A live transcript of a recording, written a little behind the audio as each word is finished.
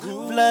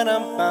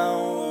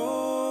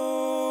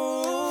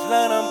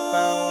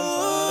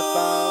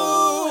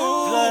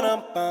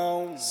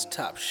It's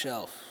top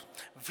shelf.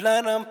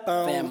 Fam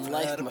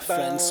life, my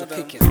friends, so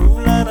kick it.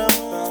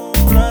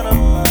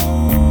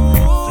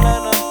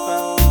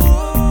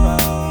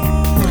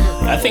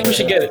 I think we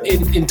should get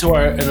into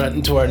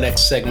our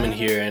next segment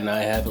here, and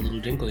I have a little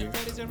jingle here.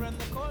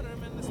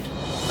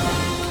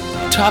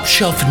 Top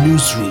Shelf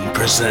Newsroom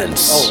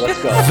presents the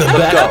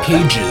back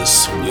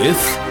pages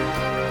with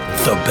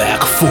the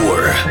back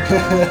four.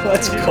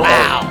 Let's go.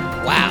 Wow.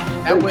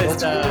 That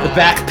was The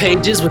back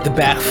pages with the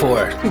back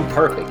four.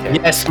 Perfect. Yeah.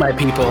 Yes, my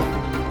people.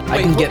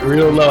 I can get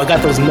real low. I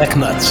got those neck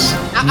nuts.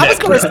 I was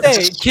gonna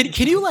say,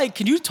 can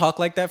you talk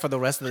like that for the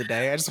rest of the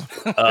day?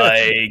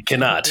 I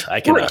cannot.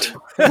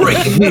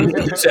 Breaking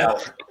news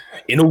out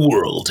in a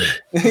world.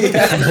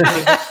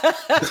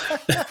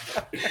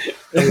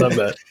 I love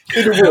that.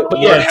 But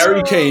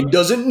Harry Kane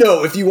doesn't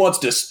know if he wants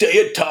to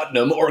stay at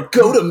Tottenham or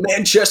go to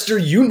Manchester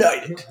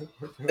United.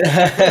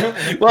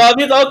 Well, I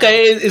mean,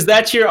 okay, is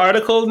that your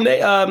article?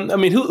 I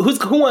mean, who's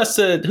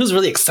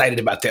really excited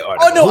about that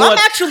article? Oh no, I'm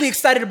actually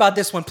excited about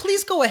this one.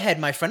 Please go ahead,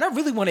 my friend. I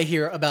really want to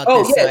hear about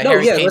this.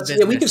 Harry Kane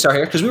business. We can start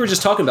here because we were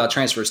just talking about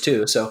transfers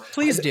too. So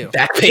please do.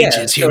 Back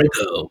pages. Here we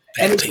go.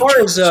 And as far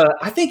as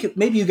I think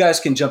maybe you guys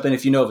can jump in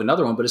if you know of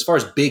another one. But as far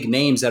as big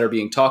names that are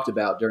being talked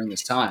about during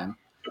this time,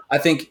 I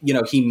think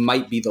he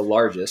might be the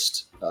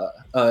largest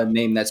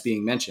name that's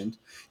being mentioned.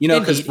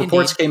 Because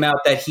reports came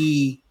out that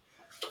he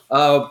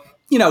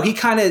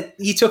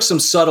took some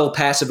subtle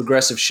passive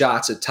aggressive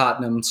shots at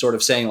Tottenham, sort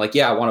of saying like,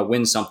 yeah, I want to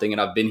win something,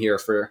 and I've been here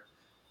for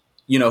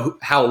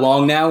how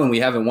long now, and we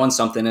haven't won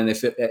something, and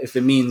if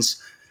it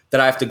means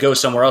that I have to go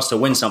somewhere else to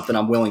win something,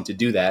 I'm willing to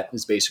do that.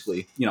 Is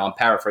basically I'm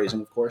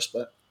paraphrasing, of course,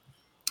 but.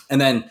 And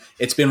then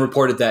it's been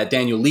reported that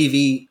Daniel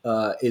Levy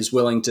is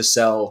willing to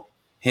sell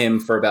him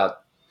for about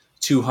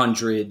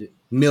 200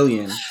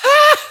 million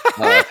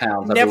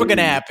pounds. Never going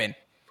to happen.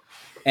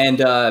 And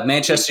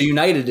Manchester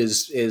United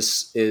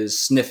is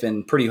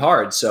sniffing pretty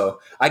hard. So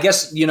I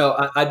guess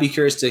I'd be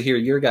curious to hear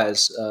your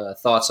guys'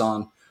 thoughts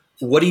on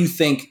what do you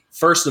think,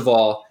 first of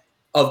all,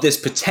 of this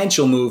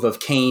potential move of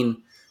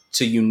Kane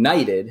to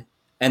United,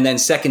 and then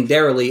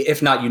secondarily,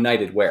 if not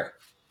United, where?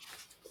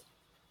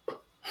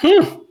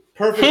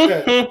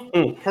 Perfect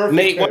fit.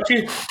 Nate, why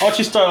don't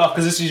you start off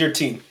because this is your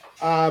team.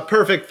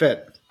 Perfect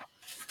fit.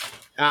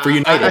 For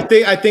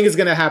United. I think it's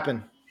going to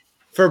happen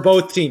for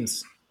both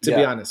teams, to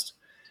be honest.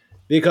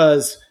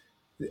 Because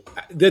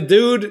the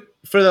dude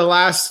for the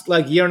last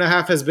year and a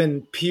half has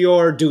been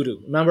pure doo-doo.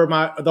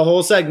 Remember the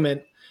whole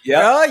segment?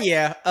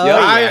 Yeah.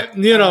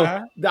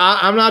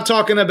 I'm not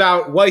talking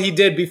about what he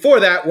did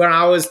before that, where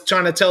I was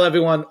trying to tell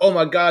everyone, oh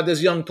my God,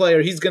 this young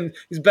player, he's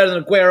better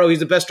than Aguero. He's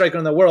the best striker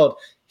in the world.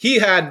 He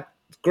had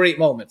great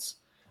moments,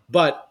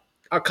 but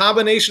a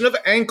combination of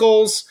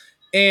ankles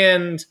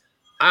and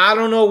I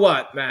don't know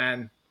what,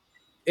 man.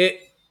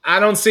 I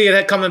don't see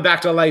it coming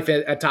back to life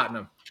at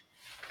Tottenham.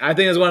 I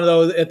think it's one of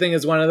those.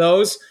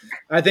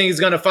 I think he's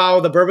going to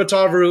follow the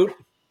Berbatov route.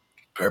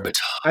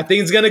 I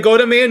think he's going to go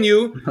to Man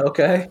U.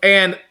 Okay.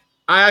 And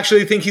I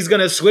actually think he's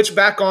going to switch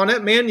back on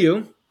at Man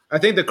U. I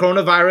think the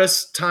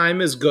coronavirus time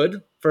is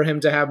good for him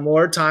to have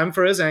more time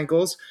for his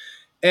ankles.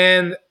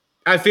 And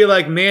I feel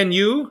like Man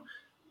U,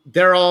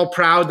 they're all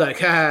proud,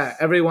 like,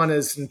 everyone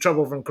is in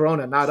trouble from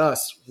Corona, not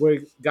us.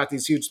 We got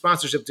these huge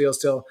sponsorship deals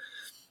still.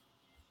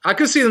 I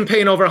could see them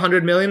paying over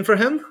 $100 million for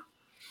him.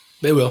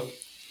 They will.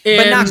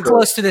 But not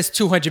close to this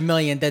 $200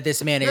 million that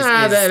this man is.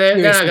 They're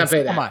not going to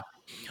pay that. Come on.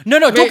 No.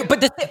 Don't, but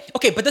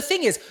the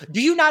thing is,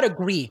 do you not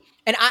agree?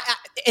 And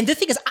the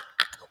thing is,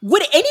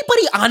 would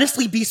anybody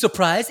honestly be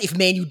surprised if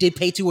Man U did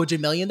pay $200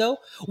 million, though?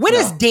 When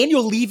has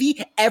Daniel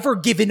Levy ever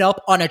given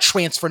up on a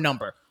transfer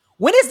number?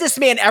 When has this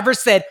man ever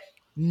said,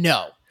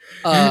 no?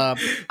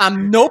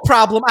 I'm no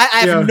problem. I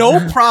have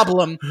no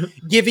problem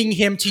giving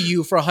him to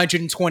you for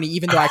 120,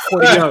 even though I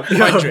quoted you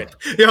 100.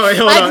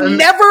 I've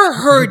never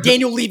heard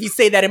Daniel Levy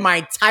say that in my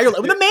entire life.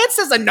 When the man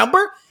says a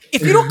number,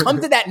 if you don't come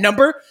to that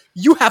number,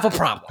 you have a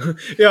problem.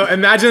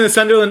 Imagine the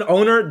Sunderland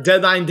owner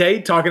deadline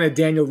day talking to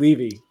Daniel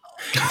Levy.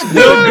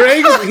 Bill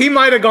Griggs, he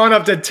might have gone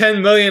up to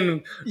 10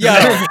 million.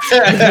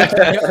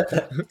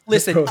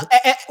 Listen,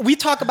 we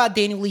talk about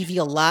Daniel Levy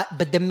a lot,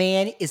 but the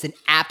man is an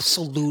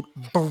absolute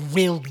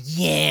brilliant.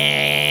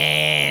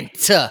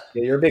 Yeah,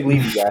 you're a big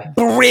Levy guy.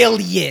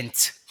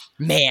 Brilliant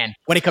man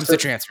when it comes to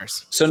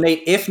transfers. So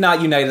Nate, if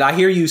not United, I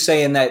hear you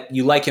saying that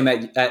you like him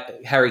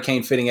at Harry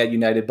Kane fitting at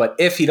United, but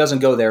if he doesn't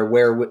go there,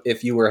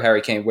 if you were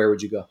Harry Kane, where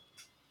would you go?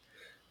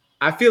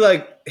 I feel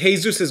like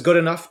Jesus is good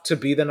enough to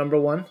be the number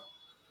one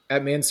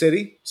at Man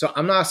City, so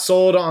I'm not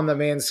sold on the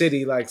Man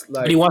City.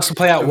 But he wants to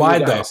play out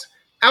wide, though.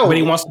 But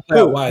he wants to play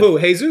out wide. Who?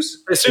 Jesus?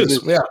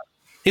 Jesus, yeah.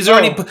 He's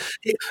already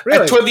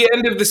really? toward the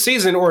end of the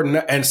season,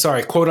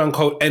 quote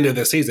unquote end of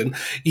the season.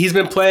 He's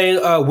been playing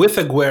with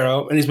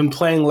Aguero, and he's been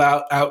playing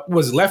out.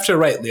 Was left or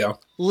right, Leo?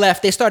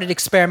 Left. They started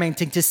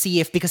experimenting to see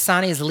if, because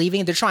Sane is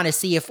leaving, they're trying to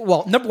see if,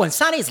 well, number one,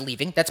 Sane is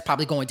leaving. That's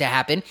probably going to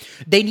happen.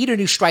 They need a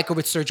new striker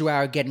with Sergio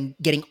Aguero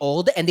getting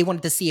old, and they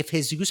wanted to see if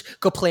Jesus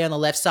could play on the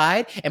left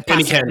side and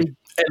possibly,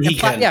 he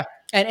can. Yeah,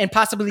 and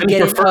possibly and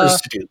getting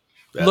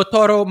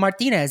Lautaro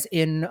Martinez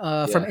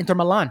from Inter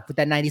Milan with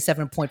that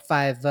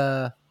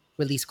 97.5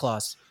 release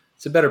clause.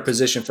 It's a better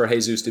position for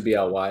Jesus to be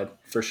out wide,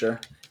 for sure.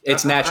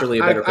 It's naturally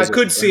a better position. I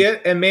could see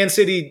it, and Man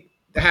City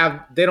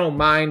they don't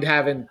mind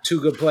having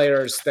two good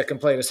players that can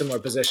play in a similar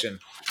position.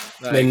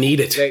 They need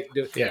it. They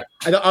do. Yeah.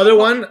 The other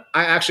one,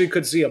 I actually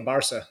could see a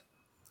Barca.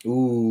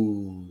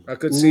 Ooh. I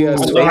could see a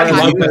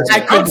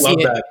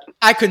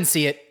I couldn't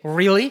see it.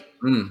 Really?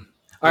 All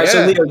right,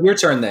 so Leo, your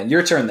turn then.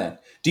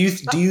 Do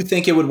you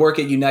think it would work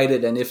at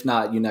United, and if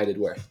not, United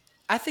where?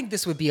 I think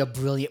this would be a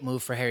brilliant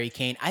move for Harry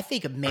Kane. I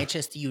think of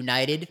Manchester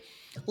United.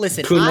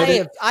 Listen,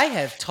 I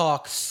have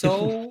talked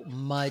so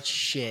much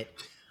shit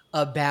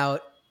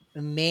about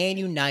Man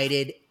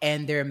United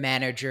and their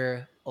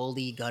manager,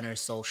 Ole Gunnar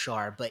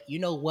Solskjaer. But you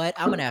know what?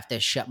 I'm going to have to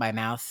shut my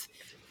mouth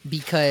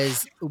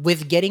because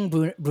with getting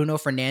Bruno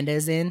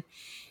Fernandes in,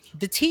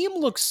 the team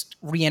looks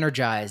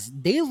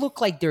re-energized. They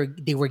look like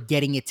they were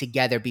getting it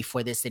together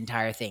before this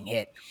entire thing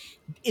hit.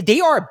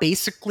 They are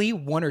basically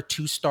 1 or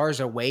 2 stars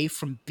away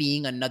from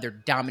being another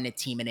dominant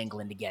team in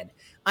England again.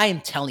 I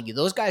am telling you,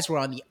 those guys were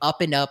on the up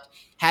and up.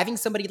 Having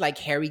somebody like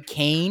Harry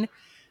Kane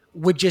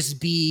would just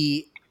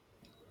be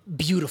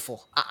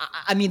beautiful.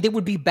 I mean, they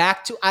would be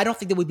back to, I don't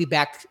think they would be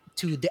back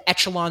to the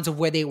echelons of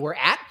where they were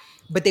at,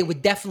 but they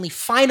would definitely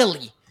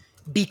finally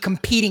be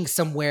competing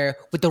somewhere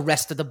with the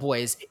rest of the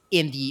boys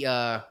in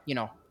the,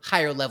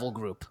 higher level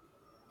group.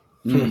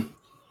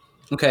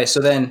 Okay, so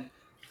then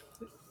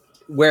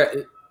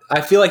where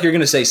I feel like you're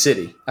going to say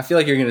City. I feel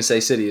like you're going to say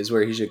City is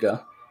where he should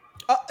go.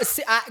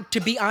 To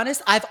be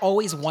honest, I've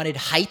always wanted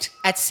height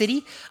at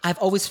City. I've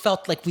always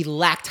felt like we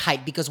lacked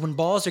height because when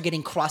balls are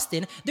getting crossed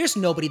in, there's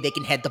nobody that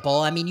can head the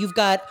ball. I mean, you've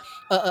got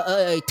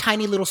a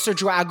tiny little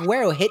Sergio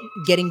Aguero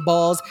getting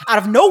balls out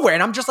of nowhere,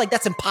 and I'm just like,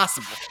 that's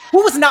impossible.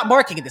 Who was not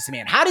marking this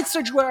man? How did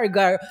Sergio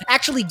Aguero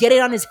actually get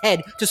it on his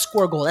head to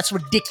score a goal? That's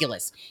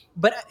ridiculous.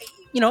 But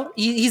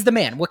he's the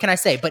man. What can I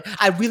say? But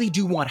I really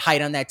do want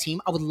height on that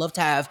team. I would love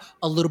to have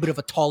a little bit of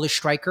a taller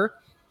striker.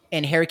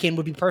 And Harry Kane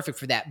would be perfect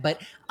for that.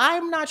 But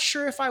I'm not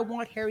sure if I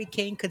want Harry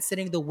Kane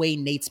considering the way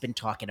Nate's been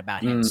talking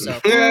about him. So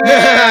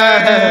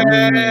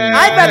I'd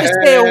rather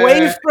stay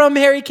away from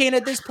Harry Kane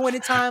at this point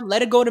in time.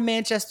 Let it go to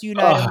Manchester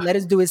United. Let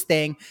us do his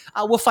thing.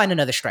 We'll find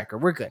another striker.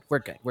 We're good.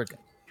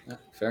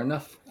 Fair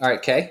enough. All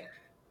right, Kay?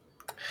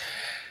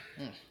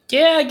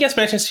 Yeah, I guess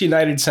Manchester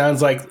United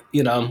sounds like,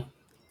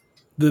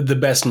 the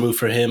best move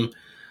for him.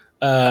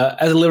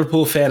 As a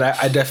Liverpool fan,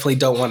 I definitely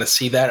don't want to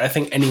see that. I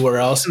think anywhere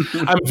else.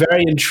 I'm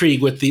very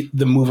intrigued with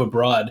the move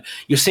abroad.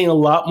 You're seeing a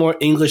lot more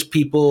English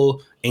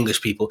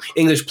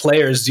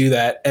players do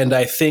that, and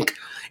I think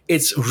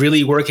it's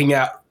really working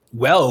out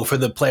well for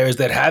the players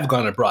that have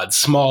gone abroad.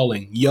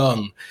 Smalling,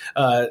 Young,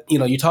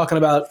 you're talking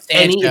about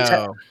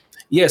Sancho.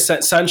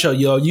 Sancho.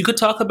 You could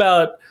talk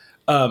about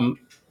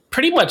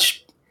pretty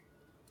much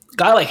a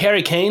guy like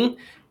Harry Kane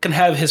can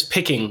have his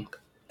picking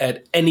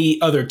at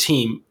any other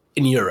team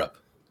in Europe.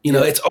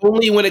 It's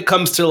only when it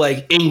comes to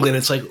like England,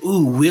 it's like,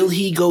 ooh, will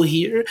he go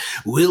here?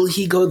 Will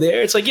he go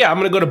there? It's like, yeah, I'm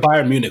gonna go to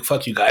Bayern Munich.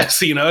 Fuck you guys.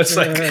 It's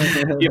like,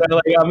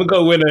 I'm gonna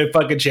go win a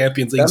fucking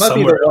Champions League. That might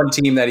somewhere. be the one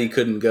team that he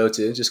couldn't go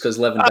to just because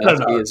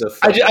Lewandowski is a.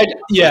 I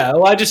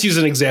just use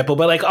an example,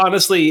 but like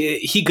honestly,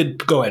 he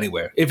could go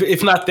anywhere.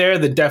 If not there,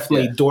 then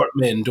definitely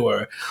Dortmund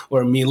or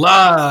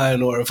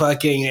Milan or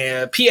fucking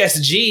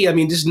PSG. I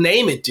mean, just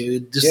name it,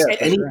 dude. Just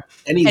anywhere.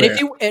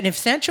 And if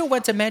Sancho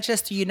went to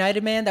Manchester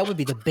United, man, that would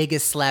be the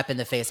biggest slap in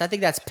the face. I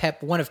think that's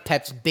one of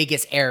Pep's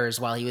biggest errors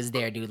while he was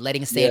there, dude.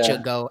 Letting Sancho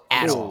go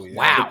at all.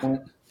 Wow.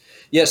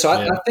 Yeah, so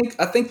I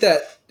think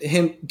that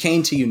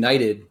Kane to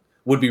United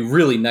would be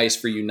really nice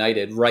for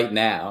United right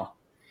now.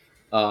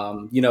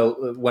 When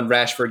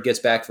Rashford gets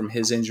back from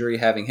his injury,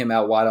 having him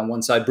out wide on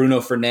one side, Bruno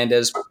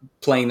Fernandes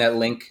playing that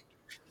link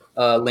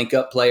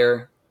up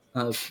player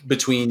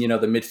between the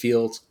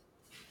midfield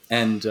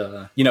and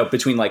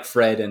between like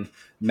Fred and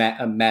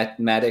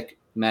Matic.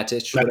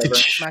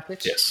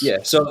 Yes. Yeah.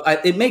 So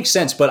it makes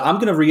sense, but I'm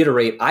going to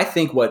reiterate. I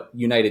think what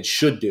United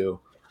should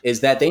do is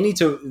that they need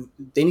to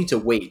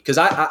wait, because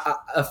I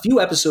a few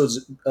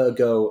episodes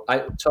ago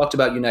I talked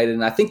about United,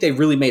 and I think they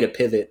really made a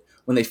pivot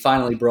when they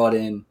finally brought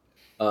in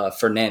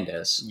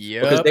Fernandes,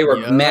 because they were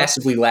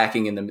massively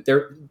lacking in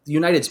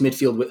United's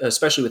midfield,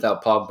 especially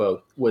without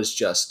Pogba, was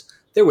just,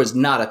 there was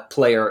not a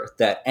player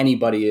that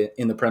anybody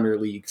in the Premier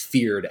League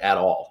feared at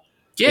all.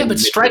 Yeah, but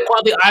strike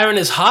while the iron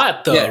is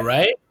hot, though,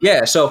 right?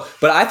 Yeah. So,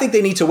 but I think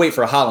they need to wait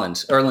for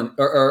Haaland, Erling.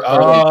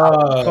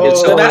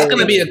 So that's going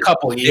to be a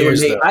couple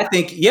years. I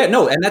think,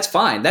 and that's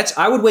fine.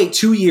 I would wait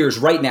 2 years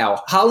right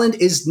now. Haaland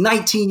is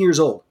 19 years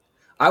old.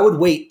 I would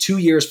wait 2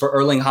 years for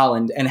Erling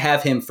Haaland and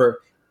have him for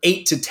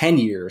 8 to 10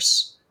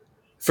 years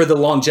for the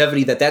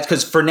longevity that's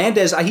because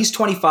Fernandez, he's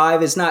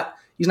 25, he's not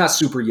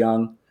super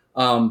young,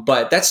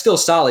 but that's still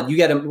solid. You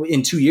get him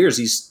in 2 years,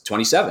 he's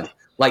 27.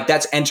 Like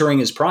that's entering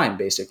his prime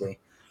basically.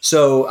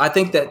 So I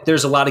think that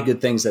there's a lot of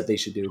good things that they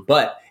should do.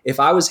 But if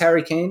I was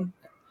Harry Kane,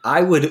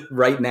 I would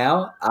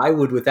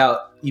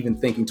without even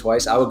thinking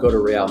twice, I would go to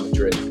Real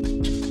Madrid.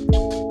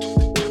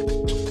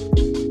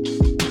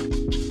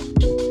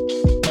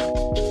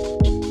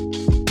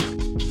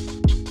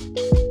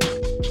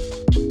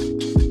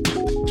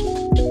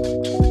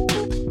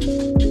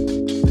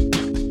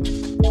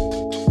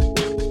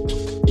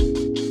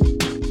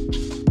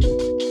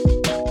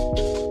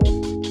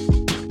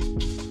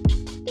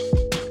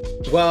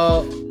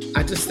 Well,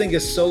 I just think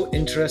it's so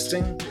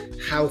interesting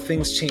how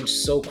things change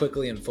so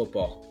quickly in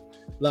football.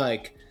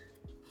 Like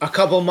a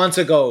couple months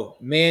ago,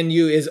 Man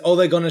U is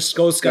Ole Gunnar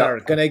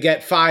Solskjaer going to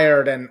get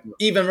fired, and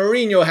even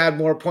Mourinho had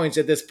more points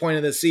at this point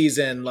in the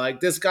season. Like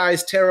this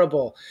guy's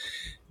terrible.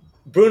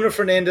 Bruno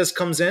Fernandes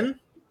comes in,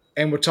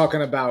 and we're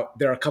talking about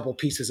they're a couple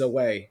pieces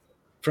away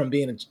from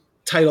being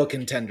title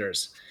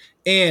contenders.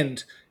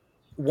 And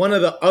one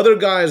of the other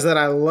guys that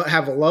I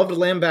have loved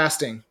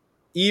lambasting,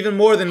 even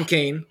more than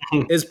Kane,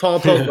 is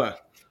Paul Pogba.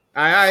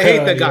 I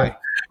hate the guy.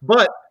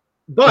 But,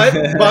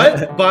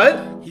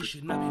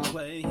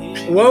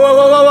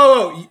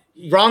 whoa.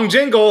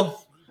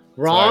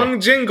 Wrong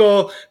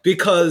jingle,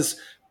 because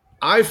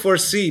I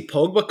foresee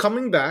Pogba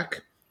coming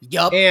back.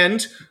 Yup.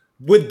 And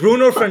with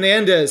Bruno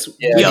Fernandes,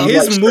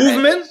 his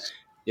movement,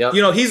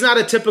 he's not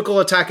a typical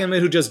attacking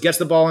mid who just gets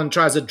the ball and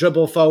tries to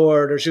dribble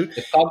forward or shoot.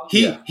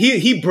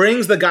 He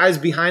brings the guys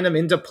behind him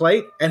into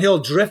play, and he'll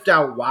drift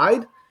out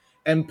wide.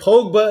 And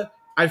Pogba,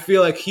 I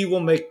feel like he will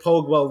make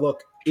Pogba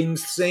look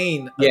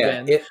insane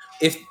again.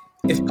 If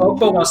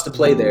Pogba wants to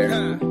play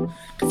there,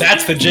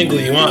 that's the jingle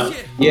you want.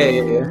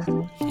 Yeah.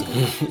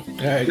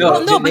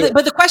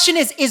 But the question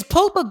is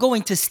Pogba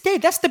going to stay?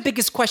 That's the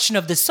biggest question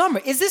of the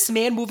summer. Is this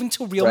man moving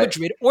to Real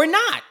Madrid or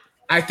not?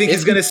 I think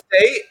he's going to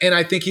stay, and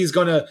I think he's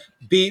going to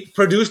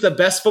produce the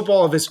best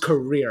football of his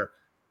career.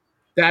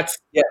 That's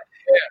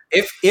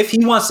If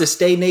he wants to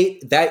stay,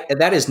 Nate,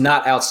 that is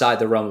not outside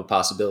the realm of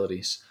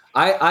possibilities.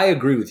 I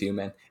agree with you,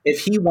 man.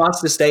 If he wants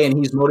to stay and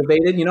he's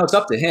motivated, it's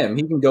up to him.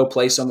 He can go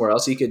play somewhere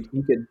else. He could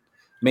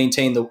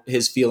maintain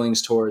his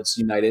feelings towards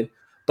United.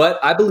 But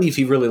I believe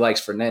he really likes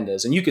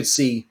Fernandes, and you could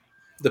see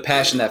the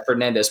passion that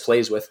Fernandes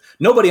plays with.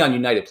 Nobody on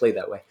United played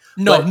that way.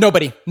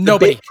 Nobody. The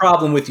big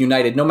problem with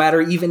United, no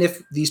matter even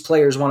if these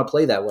players want to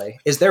play that way,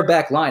 is their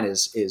back line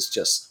is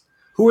just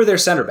who are their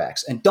center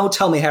backs? And don't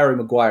tell me Harry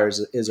Maguire is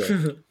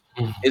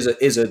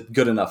a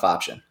good enough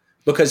option.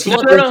 Because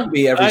he's going to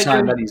be every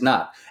time that he's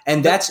not.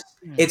 And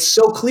it's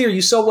so clear.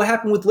 You saw what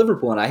happened with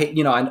Liverpool. And I hate,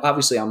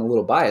 obviously I'm a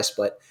little biased,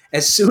 but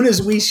as soon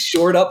as we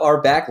shored up our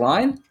back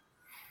line,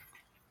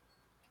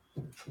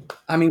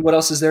 I mean, what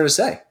else is there to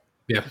say?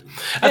 Yeah.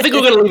 I think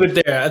we're going to leave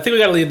it there.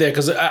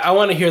 Because I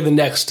want to hear the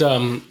next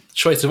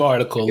choice of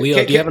article.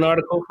 Leo, do you have an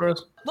article for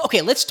us?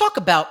 Okay, let's talk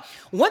about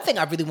one thing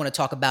I really want to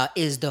talk about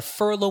is the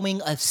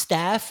furloughing of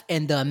staff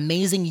and the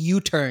amazing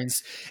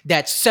U-turns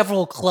that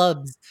several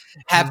clubs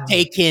have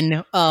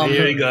taken.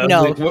 There you go.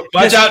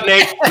 Watch out,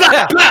 Nate.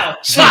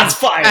 Shots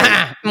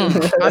fired.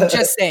 I'm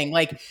just saying,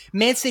 like,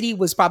 Man City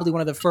was probably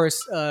one of the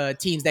first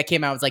teams that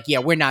came out and was like, yeah,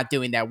 we're not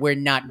doing that. We're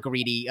not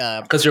greedy.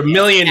 Because they're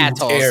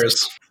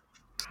millionaires.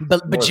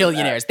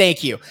 Bajillionaires,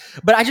 thank you.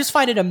 But I just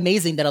find it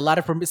amazing that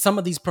some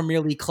of these Premier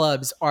League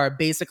clubs are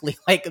basically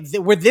like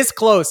we're this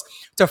close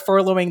to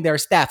furloughing their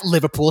staff.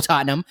 Liverpool,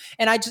 Tottenham,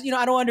 and I just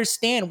I don't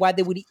understand why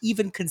they would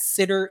even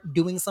consider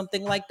doing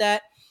something like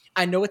that.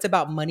 I know it's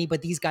about money,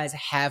 but these guys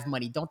have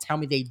money. Don't tell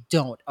me they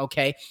don't.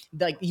 Okay,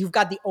 like you've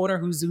got the owner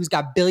who's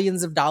got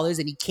billions of dollars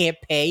and he can't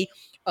pay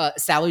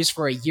salaries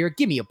for a year.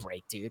 Give me a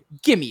break, dude.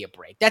 Give me a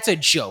break. That's a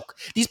joke.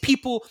 These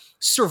people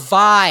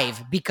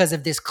survive because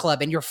of this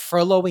club and you're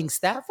furloughing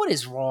staff. What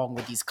is wrong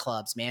with these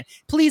clubs, man?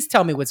 Please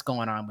tell me what's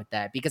going on with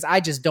that because I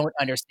just don't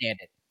understand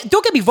it.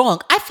 Don't get me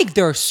wrong. I think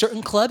there are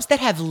certain clubs that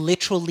have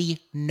literally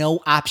no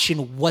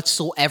option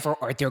whatsoever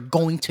or they're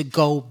going to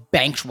go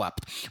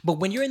bankrupt. But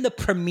when you're in the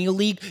Premier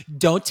League,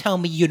 don't tell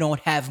me you don't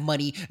have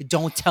money.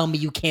 Don't tell me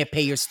you can't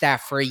pay your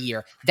staff for a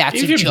year.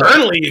 That's if a joke.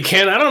 Burnley, you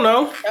can. I don't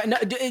know. No,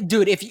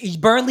 dude,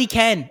 if Burnley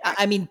can.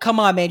 I mean, come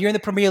on, man. You're in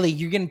the Premier League.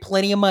 You're getting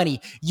plenty of money.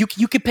 You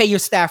could pay your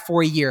staff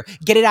for a year.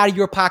 Get it out of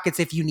your pockets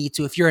if you need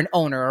to, if you're an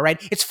owner, all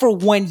right? It's for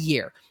 1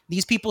 year.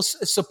 These people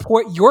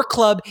support your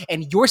club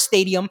and your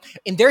stadium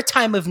in their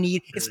time of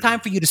need. It's time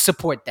for you to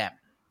support them.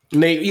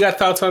 Nate, you got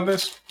thoughts on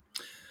this?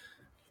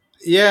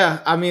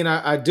 Yeah, I mean,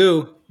 I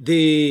do.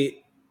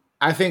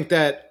 I think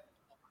that,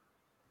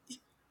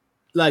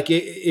 like,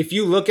 if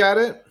you look at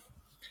it,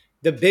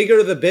 the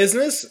bigger the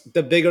business,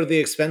 the bigger the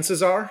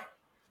expenses are.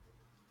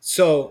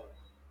 So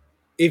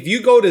if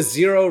you go to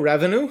zero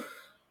revenue,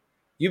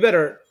 you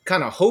better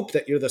kind of hope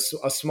that you're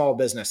a small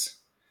business.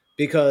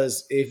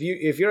 Because if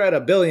you're at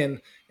 $1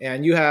 billion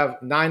and you have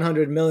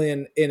 900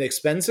 million in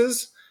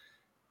expenses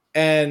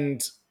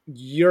and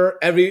you're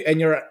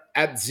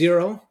at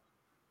zero,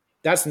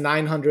 that's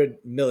 900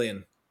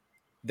 million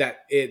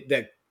that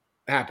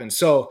happens.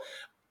 So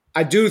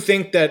I do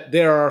think that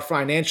there are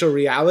financial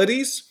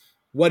realities.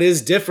 What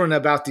is different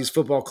about these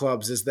football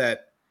clubs is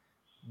that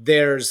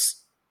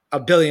there's a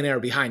billionaire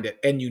behind it,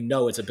 and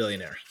it's a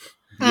billionaire.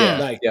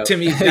 Yeah. To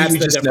me, that's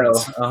the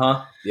difference.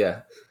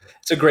 Yeah.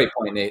 It's a great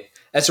point, Nate.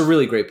 That's a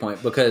really great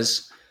point,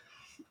 because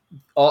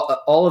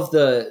all of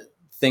the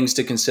things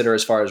to consider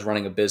as far as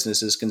running a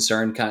business is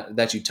concerned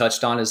that you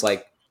touched on is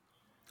like,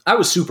 I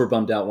was super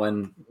bummed out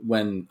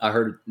when I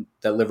heard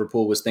that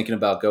Liverpool was thinking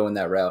about going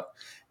that route.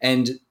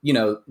 And,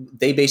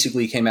 they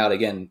basically came out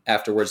again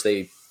afterwards.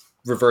 They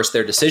reversed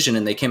their decision,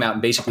 and they came out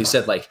and basically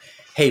said like,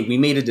 hey, we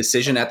made a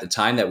decision at the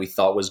time that we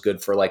thought was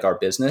good for like our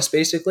business,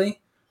 basically.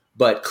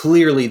 But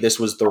clearly this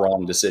was the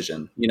wrong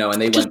decision,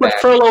 and they just went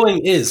what back.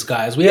 furloughing is,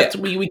 guys.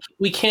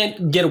 We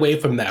can't get away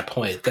from that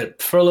point that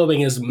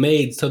furloughing is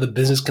made so the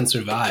business can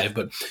survive.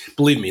 But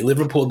believe me,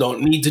 Liverpool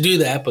don't need to do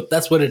that, but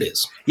that's what it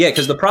is. Yeah,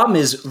 because the problem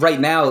is right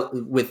now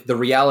with the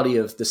reality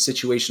of the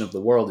situation of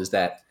the world is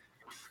that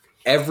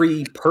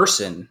every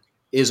person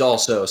is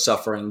also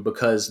suffering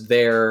because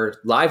their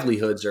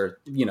livelihoods are,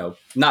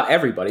 not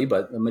everybody,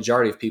 but the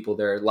majority of people,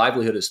 their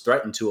livelihood is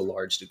threatened to a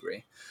large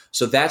degree.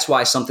 So that's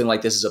why something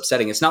like this is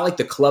upsetting. It's not like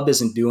the club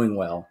isn't doing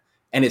well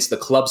and it's the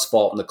club's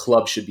fault and the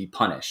club should be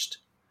punished,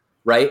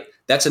 right?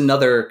 That's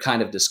another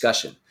kind of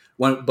discussion.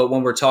 But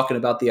when we're talking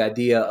about the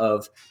idea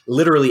of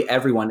literally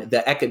everyone,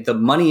 the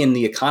money in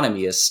the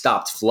economy has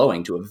stopped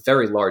flowing to a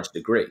very large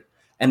degree,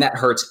 and that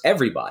hurts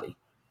everybody.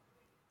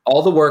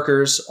 All the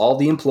workers, all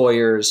the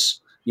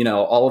employers,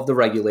 all of the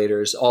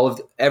regulators, all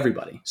of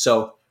everybody.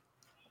 So,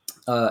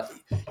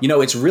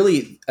 it's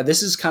really,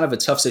 this is kind of a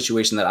tough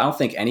situation that I don't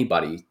think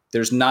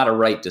there's not a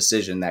right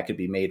decision that could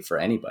be made for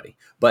anybody.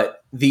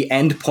 But the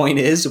end point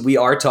is we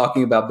are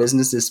talking about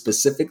businesses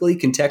specifically,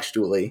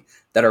 contextually,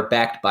 that are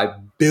backed by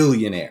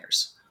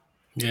billionaires.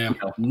 Yeah.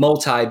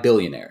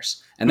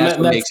 Multi-billionaires. And that's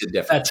what makes it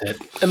different.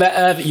 That's it.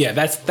 And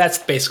that's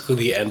basically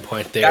the end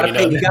point there.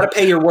 You got to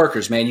pay your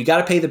workers, man. You got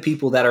to pay the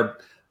people that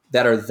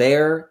are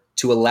there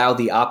to allow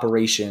the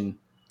operation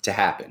to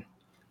happen.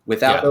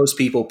 Without those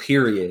people,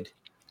 period,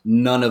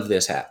 none of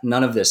this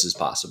is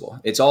possible.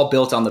 It's all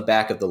built on the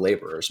back of the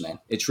laborers, man.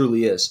 It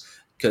truly is.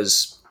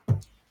 Because,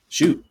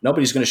 shoot,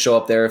 nobody's going to show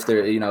up there if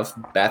if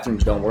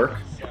bathrooms don't work.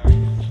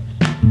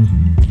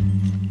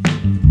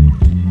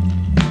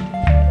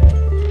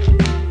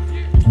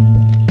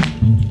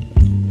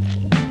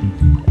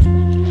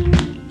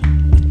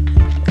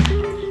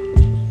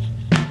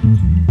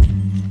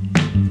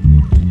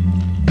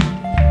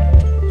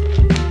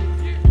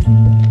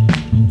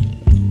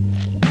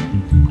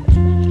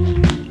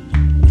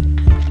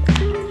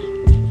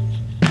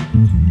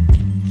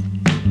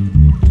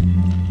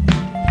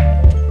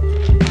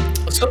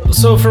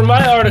 So for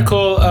my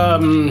article,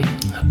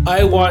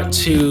 I want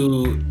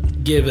to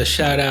give a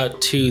shout out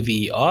to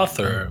the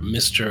author,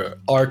 Mr.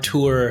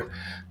 Artur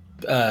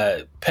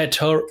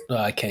Petor.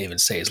 I can't even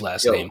say his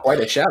last name.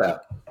 Quite a shout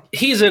out.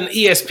 He's an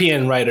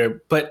ESPN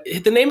writer, but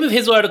the name of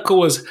his article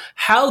was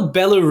 "How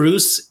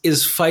Belarus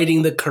is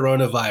Fighting the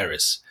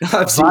Coronavirus."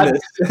 I've seen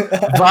this.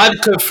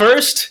 Vodka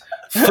first,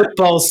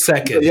 football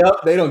second.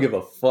 Yep, they don't give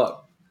a fuck.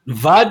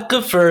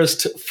 Vodka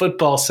first,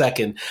 football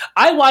second.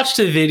 I watched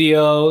a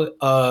video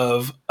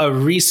of a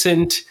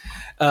recent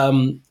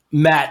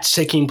match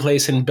taking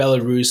place in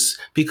Belarus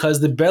because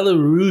the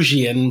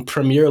Belarusian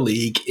Premier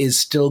League is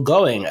still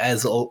going,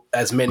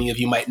 as many of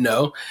you might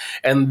know,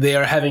 and they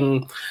are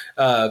having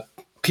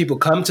people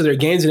come to their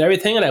games and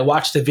everything. And I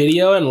watched the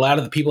video, and a lot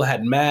of the people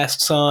had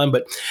masks on,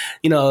 but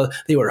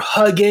they were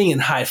hugging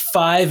and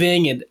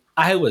high-fiving, and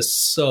I was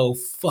so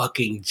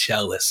fucking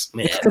jealous,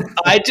 man.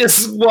 I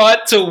just want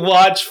to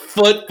watch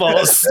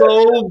football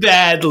so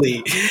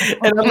badly.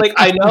 And I'm like,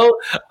 I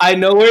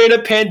know we're in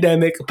a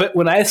pandemic, but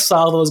when I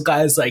saw those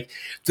guys, like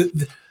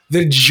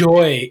the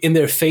joy in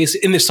their face,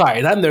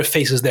 not in their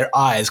faces, their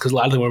eyes, because a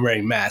lot of them were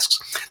wearing masks.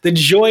 The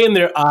joy in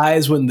their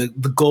eyes when the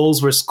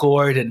goals were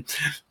scored, and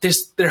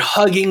they're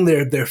hugging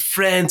their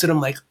friends, and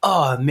I'm like,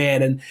 oh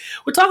man. And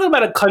we're talking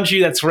about a country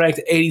that's ranked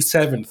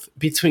 87th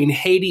between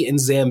Haiti and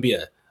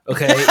Zambia.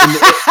 Okay, in the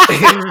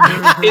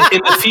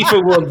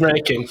FIFA World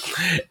Ranking,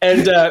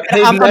 and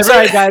I'm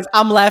sorry, guys.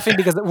 I'm laughing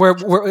because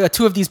we're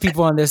two of these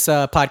people on this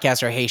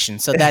podcast are Haitian,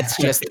 so that's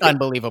just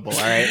unbelievable.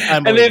 All right,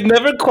 and they've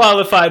never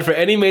qualified for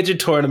any major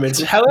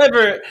tournaments.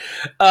 However,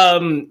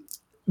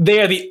 they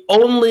are the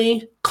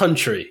only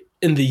country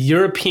in the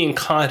European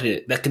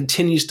continent that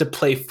continues to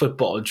play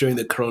football during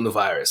the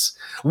coronavirus.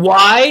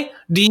 Why,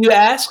 do you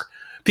ask?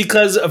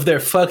 Because of their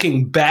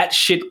fucking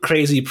batshit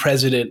crazy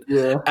president,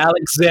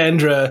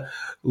 Alexandra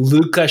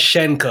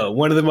Lukashenko,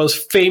 one of the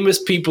most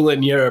famous people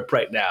in Europe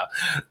right now.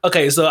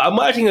 Okay, so I'm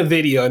watching a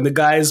video and the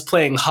guy's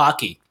playing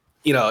hockey,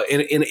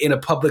 in a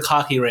public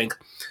hockey rink,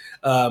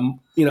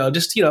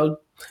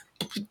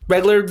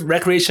 regular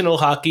recreational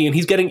hockey, and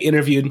he's getting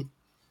interviewed.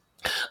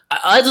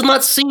 I do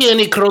not see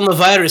any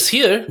coronavirus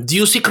here. Do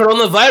you see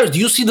coronavirus? Do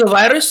you see the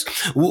virus?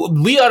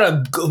 We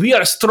are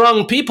a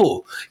strong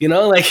people.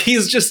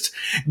 He's just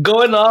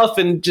going off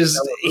and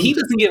he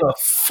doesn't give a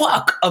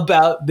fuck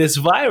about this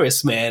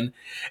virus, man.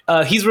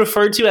 He's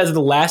referred to as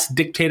the last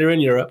dictator in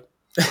Europe.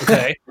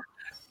 Okay,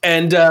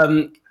 and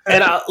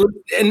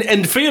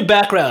for your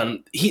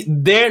background,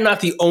 they're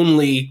not the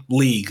only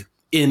league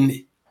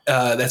in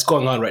that's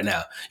going on right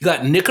now. You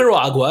got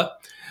Nicaragua.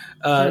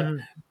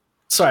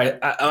 Sorry,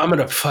 I'm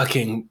gonna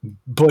fucking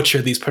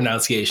butcher these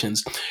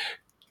pronunciations.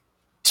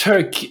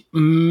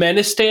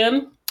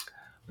 Turkmenistan,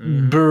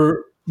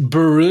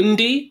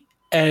 Burundi,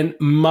 and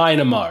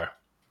Myanmar.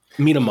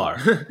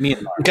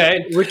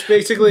 Okay, which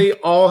basically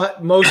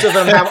most of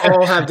them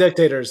have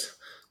dictators.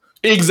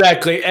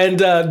 Exactly, and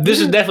this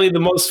is definitely the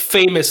most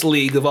famous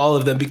league of all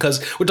of them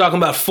because we're talking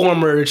about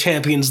former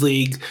Champions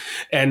League,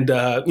 and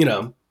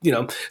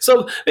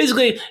So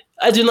basically,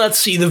 I do not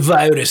see the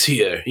virus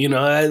here.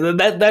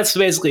 That's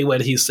basically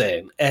what he's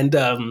saying,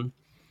 and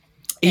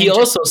he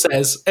also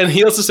says, and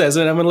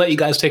I'm going to let you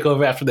guys take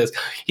over after this.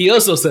 He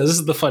also says, this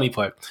is the funny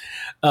part.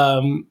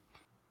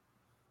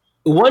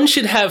 One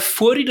should have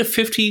 40 to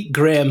 50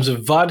 grams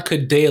of vodka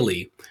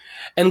daily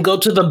and go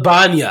to the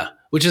banya,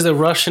 which is a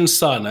Russian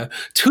sauna,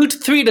 two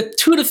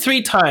to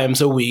three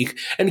times a week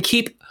and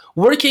keep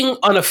working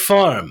on a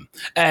farm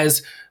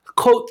as,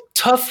 quote,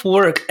 tough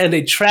work and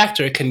a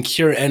tractor can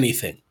cure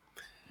anything.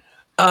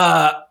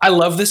 I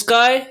love this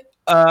guy.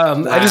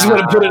 I just want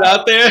to put it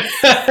out there.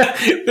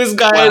 This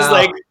guy is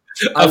like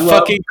a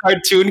fucking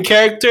cartoon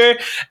character,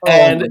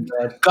 and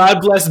God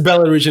bless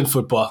Belarusian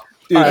football.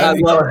 Dude, I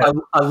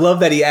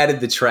love that he added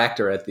the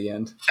tractor at the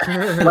end.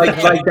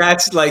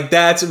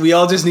 That's we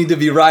all just need to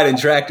be riding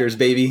tractors,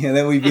 baby, and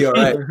then we'd be all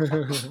right.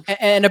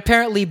 And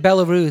apparently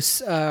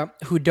Belarus,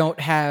 who don't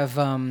have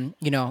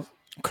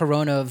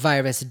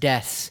coronavirus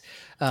deaths.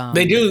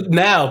 They do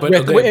now, but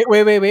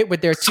wait.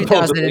 With their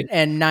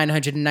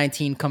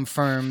 2,919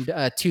 confirmed,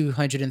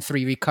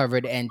 203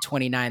 recovered, and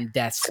 29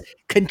 deaths,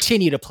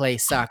 continue to play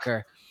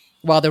soccer,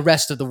 while the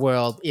rest of the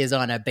world is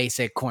on a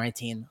basic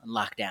quarantine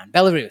lockdown.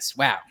 Belarus,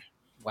 wow.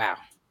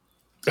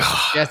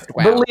 Just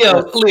wow. But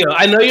Leo,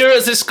 I know you're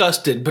as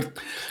disgusted, but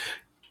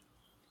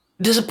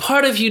does a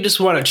part of you just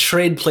want to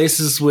trade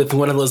places with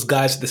one of those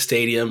guys at the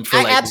stadium?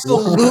 I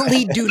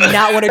absolutely do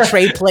not want to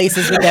trade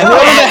places with them. No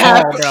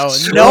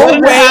way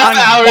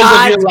on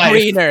God's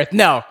green earth.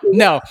 No.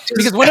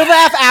 Because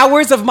 1.5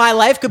 hours of my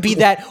life could be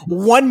that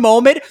one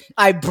moment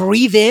I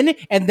breathe in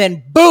and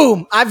then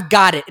boom, I've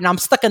got it. And I'm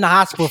stuck in the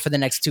hospital for the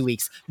next 2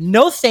 weeks.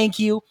 No, thank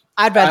you.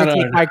 I'd rather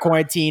take my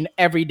quarantine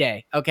every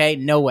day. Okay?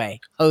 No way.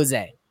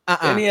 Jose.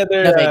 Any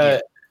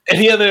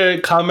other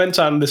comments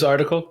on this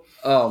article?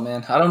 Oh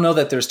man, I don't know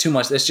that there's too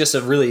much. It's just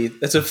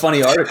it's a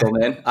funny article,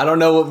 man. I don't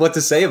know what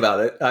to say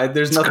about it.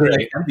 There's nothing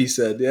that can be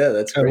said. Yeah,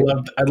 that's great.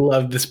 I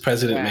love this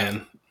president,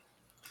 man.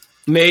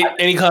 Nate,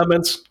 any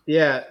comments?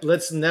 Yeah,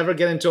 let's never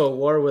get into a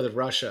war with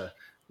Russia.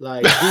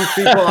 Like, these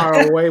people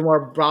are way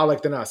more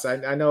brolic than us.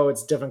 I know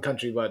it's a different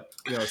country, but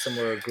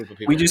similar group of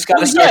people. We just got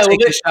to start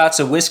taking shots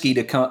of whiskey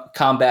to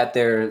combat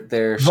their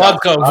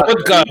vodka,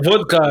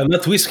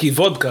 not whiskey,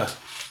 vodka.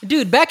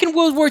 Dude, back in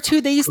World War II,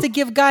 they used to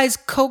give guys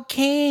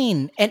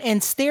cocaine and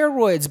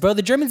steroids, bro.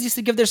 The Germans used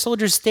to give their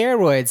soldiers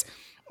steroids.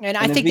 And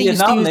I think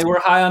they were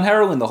high on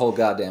heroin the whole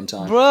goddamn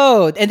time.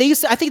 Bro, and I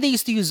think they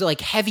used to use like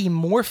heavy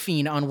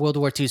morphine on World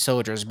War II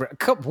soldiers. Bro.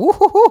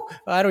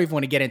 I don't even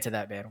want to get into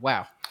that, man.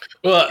 Wow.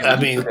 Well, I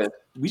mean,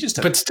 we just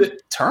took a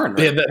turn.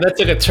 Right? Yeah, that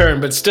took a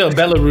turn, but still,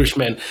 Belarus,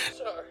 man.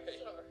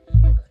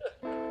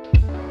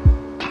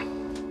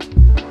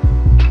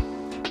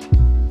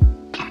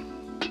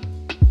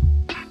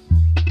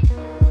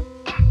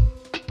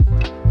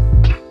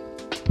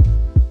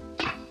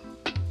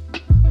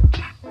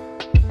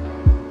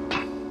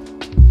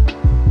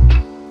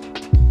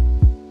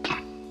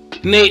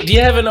 Nate, do you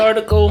have an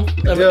article?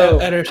 I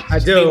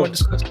do.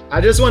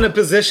 I just want to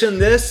position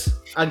this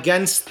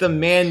against the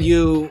Man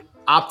U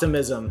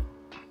optimism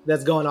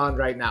that's going on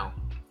right now.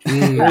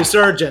 The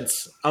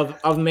resurgence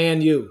of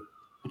Man U.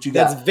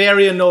 That's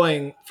very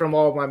annoying from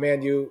all of my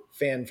Man U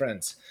fan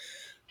friends.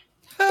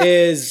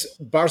 Is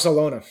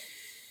Barcelona.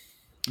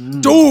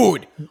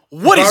 Dude,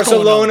 what is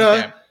going on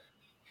with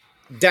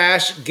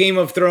them? - Game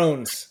of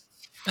Thrones.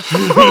 What?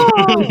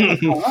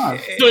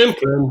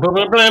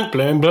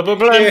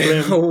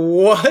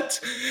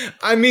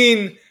 I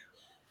mean,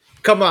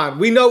 come on.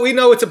 We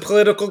know it's a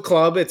political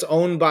club. It's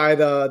owned by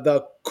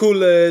the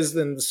coolers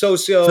and the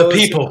socios. The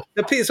people.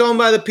 It's owned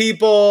by the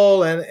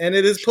people, and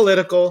it is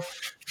political.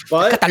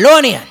 But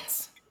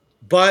Catalonians.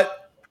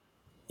 But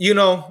you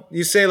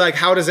say, like,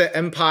 how does an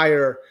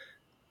empire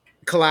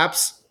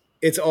collapse?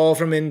 It's all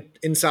from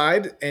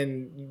inside,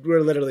 and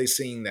we're literally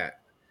seeing that.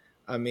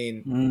 I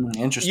mean,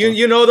 interesting.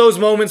 You know those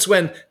moments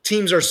when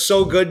teams are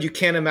so good you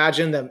can't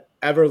imagine them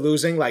ever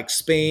losing, like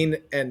Spain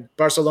and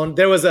Barcelona.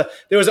 There was an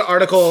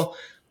article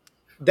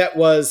that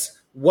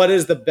was, what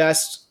is the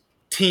best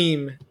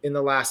team in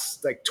the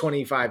last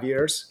 25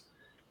 years,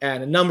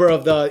 and a number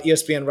of the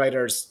ESPN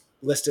writers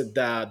listed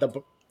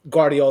the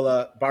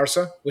Guardiola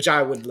Barca, which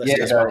I would list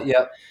as well.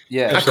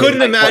 Yeah. I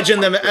couldn't imagine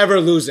them ever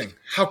losing.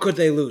 How could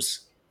they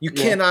lose? You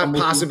cannot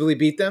possibly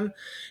beat them.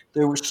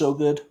 They were so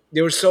good.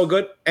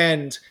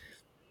 And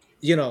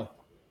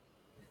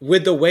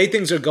with the way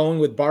things are going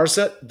with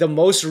Barca, the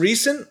most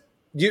recent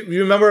You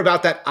remember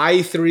about that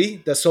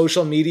i3, the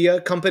social media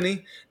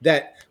company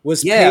that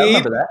was Yeah, I paid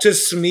remember that. to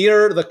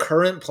smear the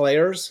current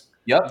players?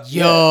 Yep.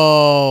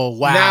 Yo,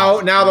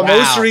 wow. Now the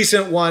most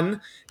recent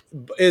one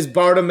is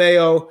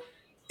Bartomeu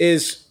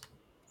is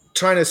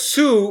trying to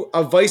sue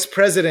a vice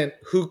president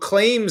who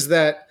claims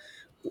that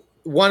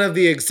one of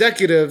the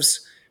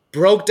executives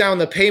broke down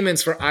the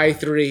payments for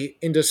i3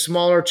 into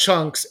smaller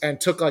chunks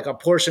and took like a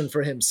portion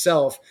for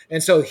himself.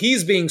 And so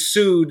he's being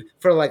sued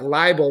for like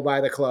libel by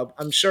the club.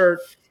 I'm sure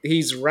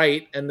he's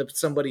right and that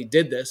somebody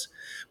did this,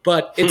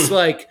 but it's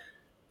like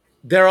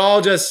they're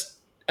all just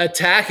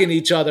attacking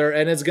each other,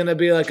 and it's going to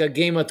be like a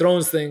Game of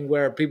Thrones thing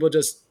where people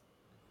just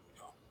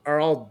are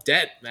all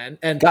dead, man.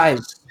 And Guys,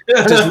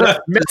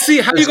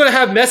 Messi, how are you going to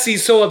have Messi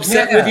so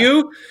upset with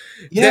you?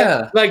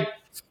 Yeah. Like,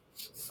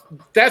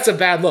 that's a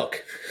bad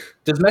look.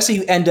 Does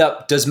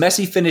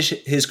Messi finish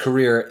his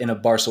career in a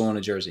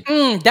Barcelona jersey?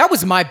 That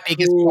was my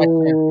biggest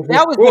question.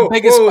 That was the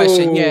biggest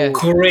question. Yeah.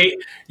 Great.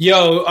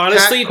 Yo,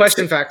 honestly.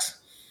 Question facts.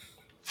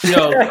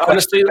 Yo,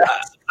 honestly,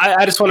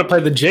 I just want to play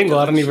the jingle.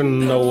 I don't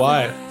even know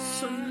why.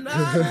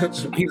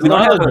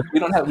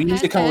 We need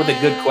to come up with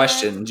a good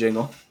question,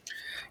 jingle.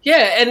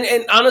 Yeah,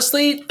 and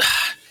honestly,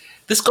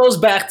 this goes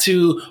back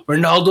to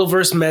Ronaldo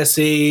versus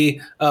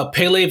Messi,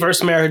 Pele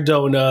versus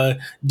Maradona.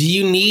 Do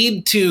you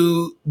need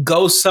to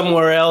go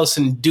somewhere else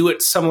and do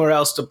it somewhere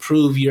else to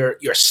prove your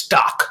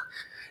stock?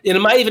 And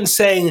am I even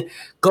saying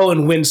go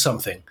and win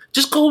something?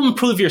 Just go and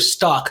prove your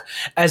stock,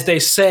 as they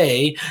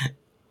say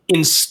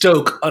in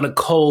Stoke on a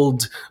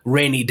cold,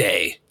 rainy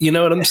day. You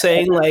know what I'm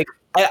saying? Like,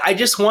 I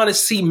just want to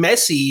see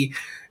Messi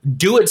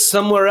do it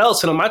somewhere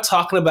else. And I'm not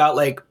talking about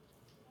like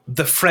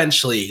the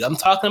French league. I'm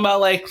talking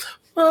about like,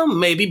 well,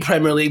 maybe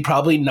Premier League,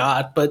 probably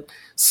not, but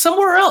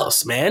somewhere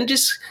else, man.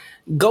 Just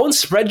go and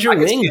spread your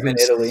wings. In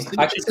Italy.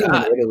 I could see him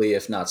in Italy,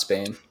 if not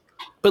Spain.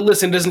 But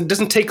listen,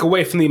 doesn't take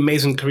away from the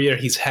amazing career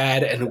he's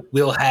had and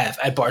will have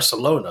at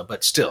Barcelona,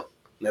 but still.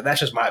 Now,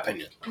 that's just my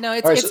opinion. No,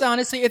 it's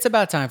honestly, it's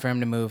about time for him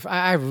to move.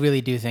 I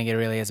really do think it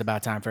really is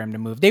about time for him to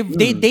move. They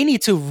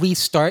need to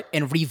restart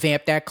and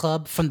revamp that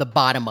club from the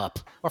bottom up,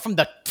 or from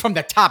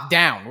the top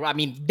down. I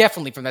mean,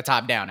 definitely from the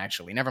top down.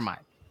 Actually, never mind.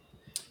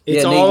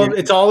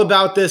 It's all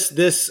about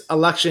this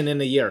election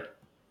in a year.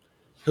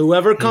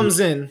 Whoever comes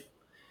in,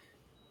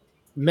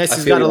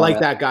 Messi's got to like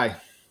that guy.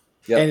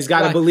 Yep. And he's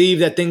got to believe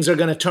that things are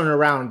going to turn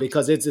around,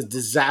 because it's a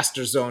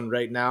disaster zone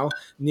right now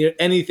near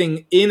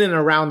anything in and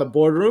around the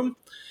boardroom.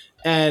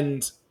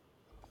 And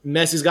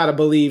Messi's got to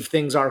believe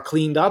things are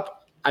cleaned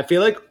up, I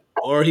feel like,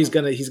 or he's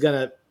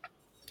gonna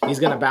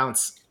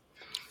bounce.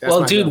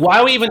 Well, dude, why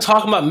are we even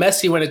talking about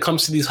Messi when it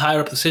comes to these higher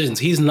up decisions?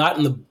 He's not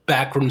in the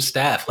backroom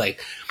staff. Like,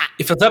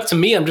 if it's up to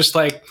me, I'm just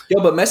like,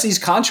 yo, but Messi's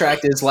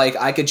contract is like,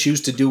 I could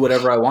choose to do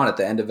whatever I want at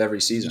the end of every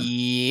season.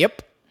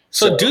 Yep.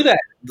 So do that.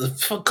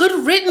 For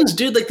good riddance,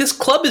 dude. Like, this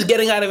club is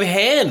getting out of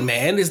hand,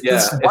 man. If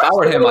I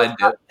were him, I'd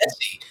do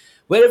Messi.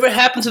 Whatever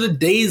happened to the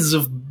days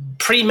of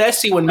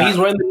pre-Messi when he's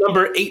wearing the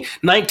number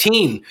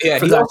 19? Yeah,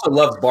 he also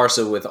loves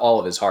Barca with all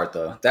of his heart,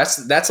 though.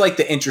 That's like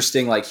the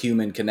interesting like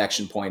human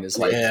connection point is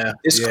like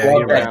this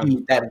club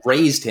that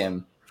raised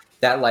him.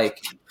 That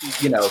like,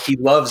 you know,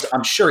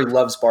 I'm sure he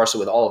loves Barca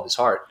with all of his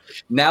heart.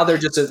 Now they're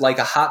just like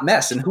a hot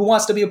mess, and who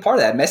wants to be a part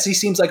of that? Messi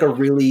seems like a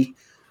really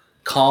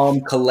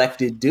calm,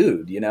 collected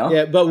dude, you know?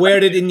 Yeah, but where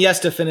did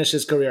Iniesta finish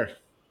his career?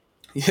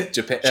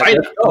 Japan.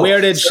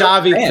 Where did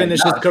Xavi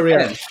finish his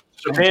career?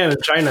 Japan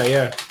and China,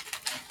 yeah.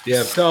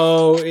 Yeah.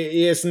 So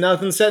it's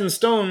nothing set in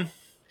stone.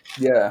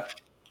 Yeah.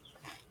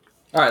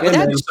 All right. But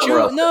that's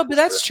true. No, but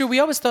that's true. We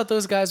always thought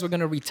those guys were going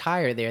to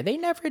retire there. They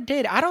never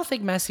did. I don't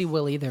think Messi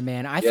will either,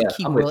 man. I think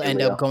he will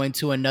end up going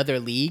to another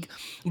league,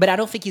 but I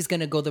don't think he's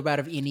going to go the route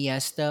of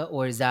Iniesta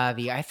or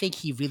Xavi. I think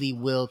he really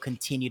will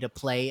continue to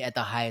play at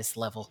the highest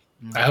level.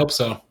 I hope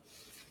so.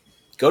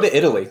 Go to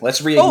Italy.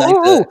 Let's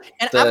reignite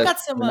and I've got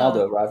some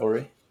Ronaldo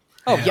rivalry.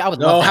 Oh, yeah, I would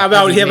love that. How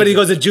about him when he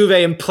goes to Juve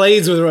and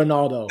plays with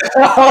Ronaldo?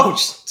 Oh,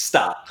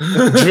 stop.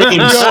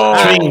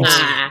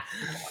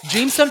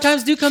 Dreams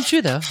sometimes do come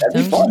true, though. That'd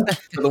be fun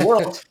for the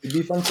world. It'd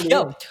be fun for the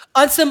world.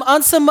 On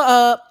some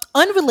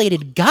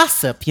unrelated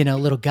gossip,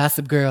 little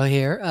gossip girl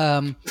here.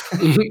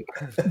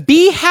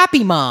 Be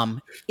Happy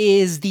Mom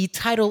is the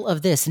title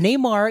of this.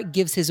 Neymar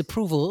gives his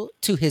approval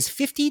to his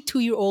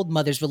 52-year-old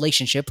mother's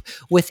relationship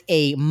with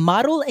a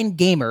model and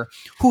gamer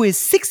who is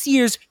 6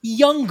 years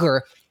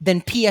younger than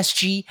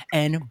PSG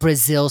and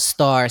Brazil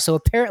star. So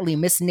apparently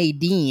Miss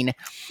Nadine Miss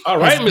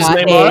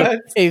Neymar.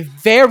 A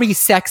very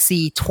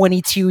sexy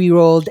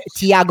 22-year-old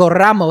Thiago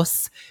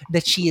Ramos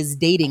that she is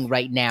dating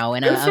right now.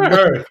 And good for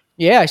her.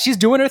 Yeah, she's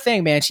doing her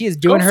thing, man. She is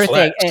doing her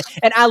thing.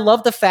 And I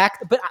love the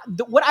fact, but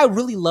what I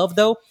really love,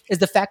 though, is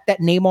the fact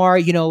that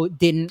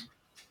Neymar,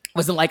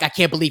 wasn't like, I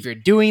can't believe you're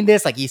doing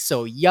this. Like, he's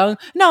so young.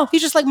 No,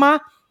 he's just like, Ma,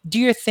 do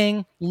your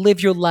thing.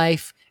 Live your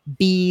life.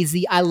 Be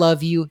easy. I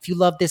love you. If you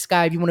love this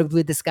guy, if you want to be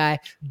with this guy,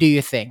 do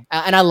your thing.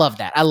 And I love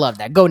that.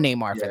 Go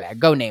Neymar for that.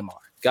 Go Neymar.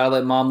 Gotta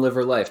let mom live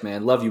her life,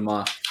 man. Love you,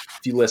 Ma.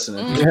 If you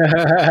listening.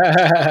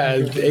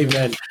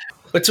 Amen.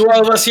 But to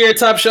all of us here at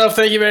Top Shelf,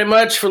 thank you very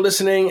much for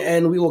listening,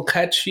 and we will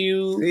catch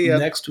you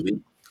next week.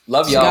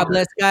 Love y'all. God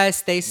bless, guys.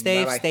 Stay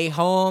safe. Bye-bye. Stay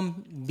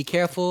home. Be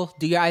careful.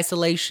 Do your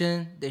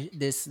isolation.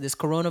 This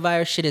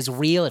coronavirus shit is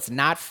real. It's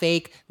not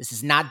fake. This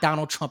is not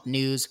Donald Trump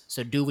news.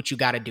 So do what you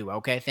got to do.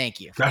 Okay.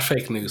 Thank you. Not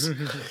fake news.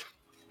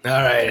 All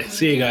right.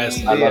 See you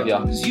guys. I love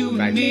y'all.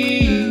 You and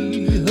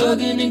me,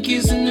 hugging and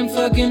kissing and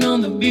fucking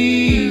on the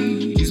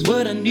beach is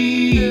what I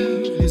need.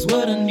 Is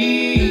what I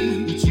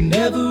need. But you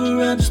never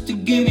around just to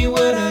give me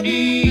what I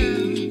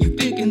need. You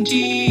pick and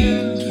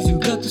tease, you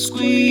cut the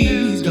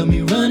squeeze, got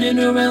me running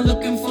around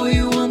looking for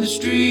you on the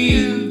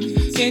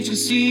street. Can't you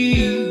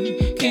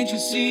see? Can't you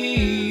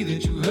see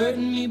that you're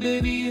hurting me,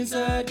 baby,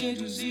 inside? Can't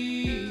you see?